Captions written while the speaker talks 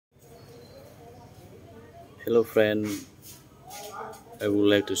Hello friend, I would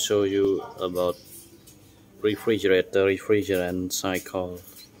like to show you about refrigerant cycle.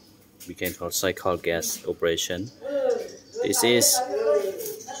 We can call cycle gas operation. This is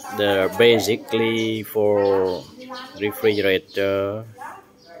the basically for refrigerator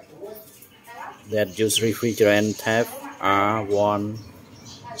that use refrigerant type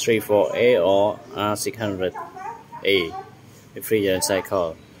R134A or R600A refrigerant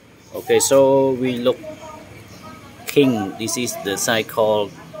cycle. Okay, so we look king. This is the cycle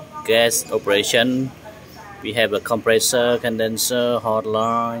gas operation. We have a compressor, condenser, hot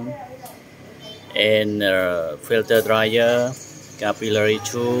line, and filter dryer, capillary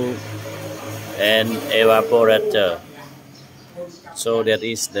tube, and evaporator. So that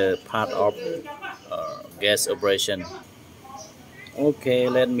is the part of gas operation. Okay,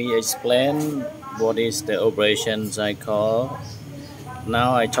 let me explain what is the operation cycle.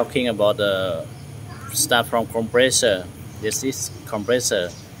 Now I'm talking about the start from compressor. This is compressor.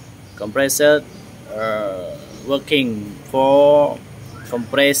 Compressor working for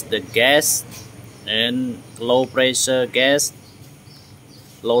compress the gas and low pressure gas,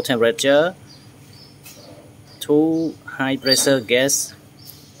 low temperature, to high pressure gas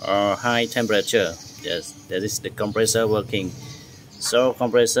or high temperature. Yes, that is the compressor working. So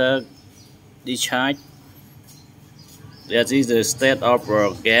compressor discharge, that is the state of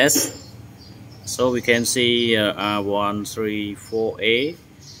gas. So we can see R134A,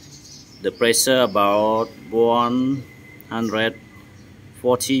 the pressure about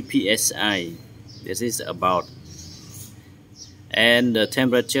 140 psi. This is about, and the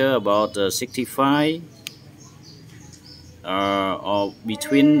temperature about 65 or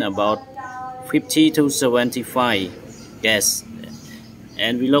between about 50 to 75 gas.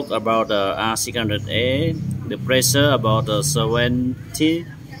 And we look about R600A, the pressure about 70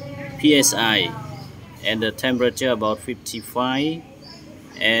 psi and the temperature about 55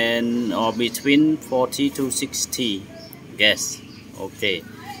 and or between 40 to 60 gas. Okay,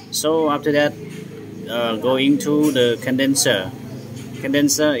 so after that going to the condenser.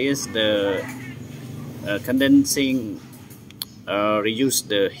 Condenser is the condensing, reduce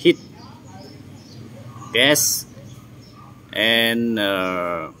the heat gas and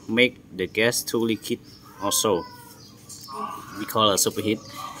make the gas to liquid. Also we call a superheat.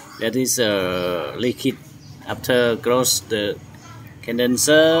 That is liquid. After cross the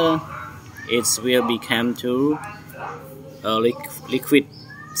condenser, it will become to a liquid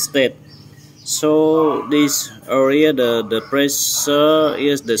state. So this area, the pressure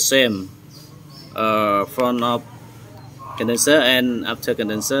is the same front of condenser, and after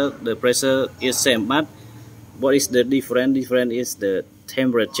condenser the pressure is same, but what is the difference? Different is the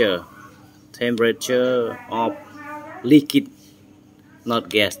temperature of liquid, not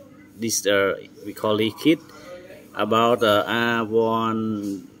gas. This we call liquid about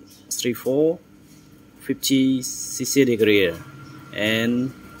R134 50 cc degree,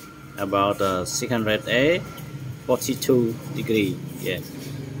 and about 600A 42 degree. Yes.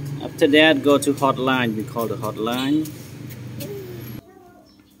 After that, go to hot line. We call the hot line.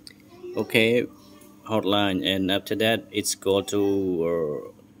 Okay, hot line, and after that it's go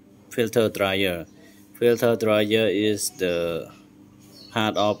to filter dryer. Filter dryer is the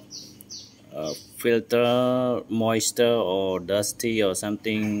part of filter moisture or dusty or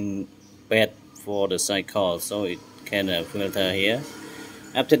something bad for the cycle, so it can filter here.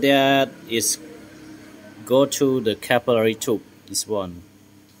 After that is go to the capillary tube. This one,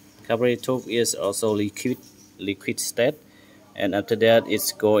 capillary tube is also liquid state, and after that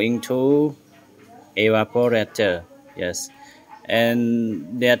it's going to evaporator. Yes,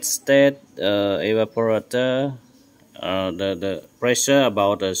 and that state evaporator, the pressure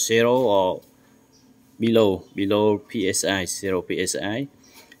about 0 or below psi, 0 psi,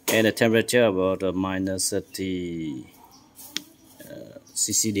 and the temperature about minus 30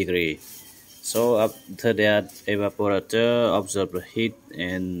 cc degree. So after that evaporator absorb the heat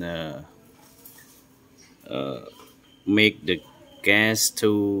and make the gas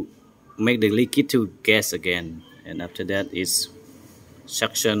to make the liquid to gas again, and after that is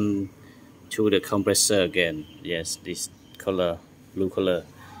suction to the compressor again. Yes, this color, blue color,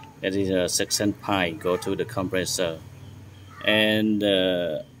 that is a suction pipe go to the compressor, and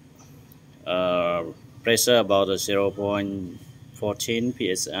pressure about 0.14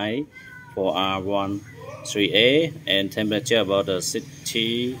 psi for R13A, and temperature about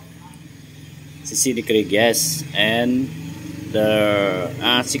 60 degree gas, and the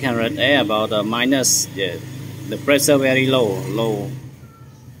R600A about minus, the pressure very low,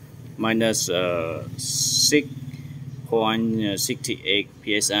 minus 6.68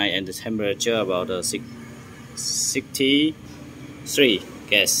 psi, and the temperature about 63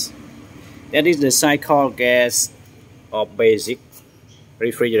 gas. That is the cycle gas of basic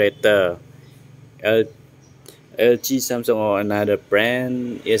refrigerator. LG, Samsung, or another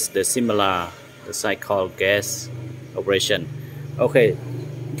brand is the similar the cycle gas operation. Okay,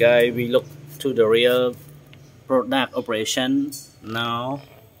 guys, we look to the real product operation now.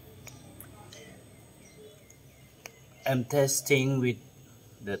 I'm testing with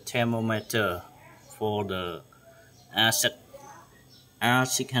the thermometer for the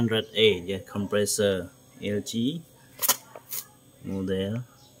R600A, yeah, compressor LG model.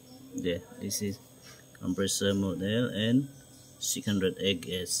 Yeah, this is compressor model and 600A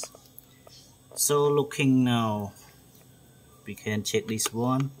gas. So looking now, we can check this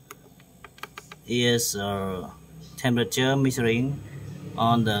one. Is temperature measuring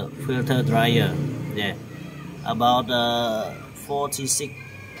on the filter dryer. Yeah, about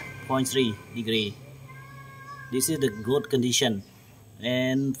 46.3 degree. This is the good condition.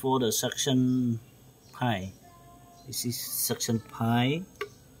 And for the suction pipe, this is suction pipe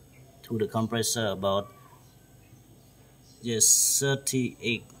to the compressor about just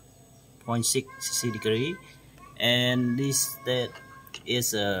 38.6 degree, and this that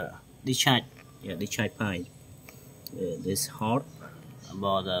is a discharge, yeah, discharge pipe. This hot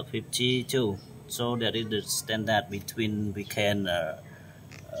about 52. So that is the standard between. We can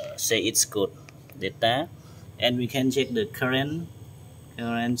say it's good data, and we can check the current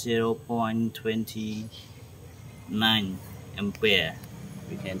 0.29 ampere.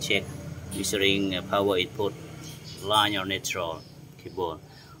 We can check measuring power input line or neutral keyboard.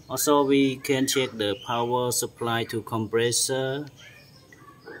 Also we can check the power supply to compressor.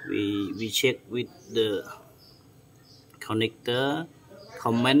 We check with the connector,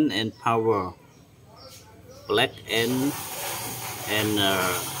 command and power, black and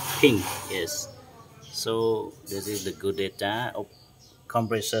pink. Yes, so this is the good data of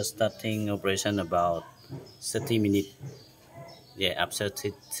compressor starting operation about 30 minutes. Yeah, after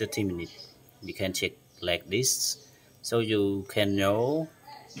 30 minutes you can check like this, so you can know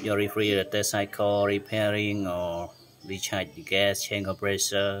your refrigerator cycle repairing or recharge the gas, change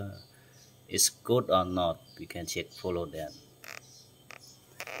compressor is good or not. We can check, follow that.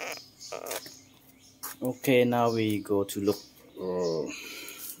 Okay, now we go to look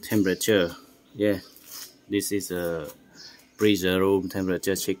temperature. Yeah, this is a freezer room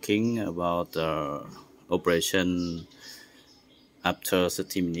temperature checking about operation after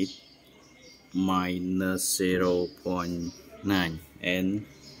 30 minutes minus 0.9, and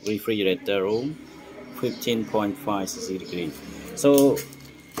refrigerator room 15.5 degrees. So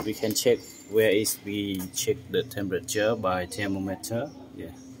we can check where is we check the temperature by thermometer.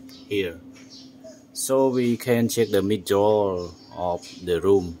 Yeah, here. So we can check the middle of the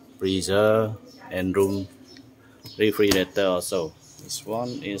room, freezer and room refrigerator also. This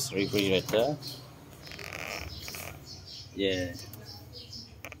one is refrigerator. Yeah,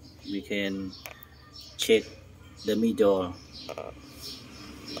 we can check the middle.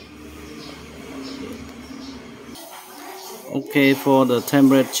 Okay, for the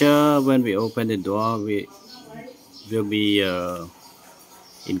temperature, when we open the door, we will be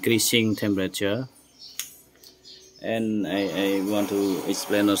increasing temperature. And I want to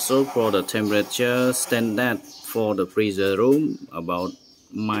explain also for the temperature standard for the freezer room about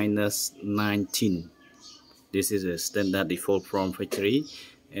minus 19. This is a standard default from factory,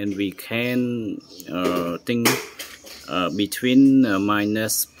 and we can think between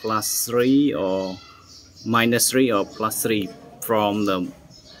minus plus 3 or minus 3 or plus 3 from the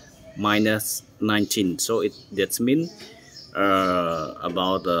minus 19. So that means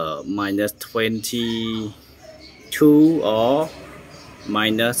about minus 22 or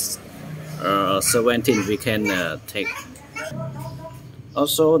minus 17 we can take.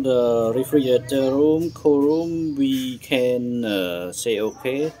 Also the refrigerator room, cool room, we can say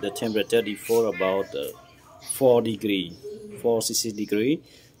okay, the temperature default about 4 degree, 460 degree.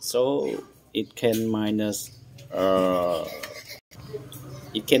 So it can minus uh,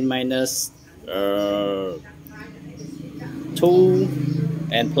 2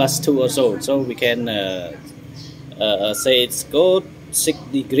 and plus 2 also. So we can say it's good 6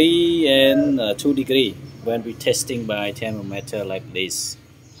 degree and 2 degree when we testing by thermometer like this.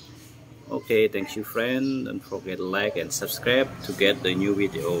 Okay, thank you friend. Don't forget to like and subscribe to get the new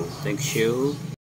video. Thank you.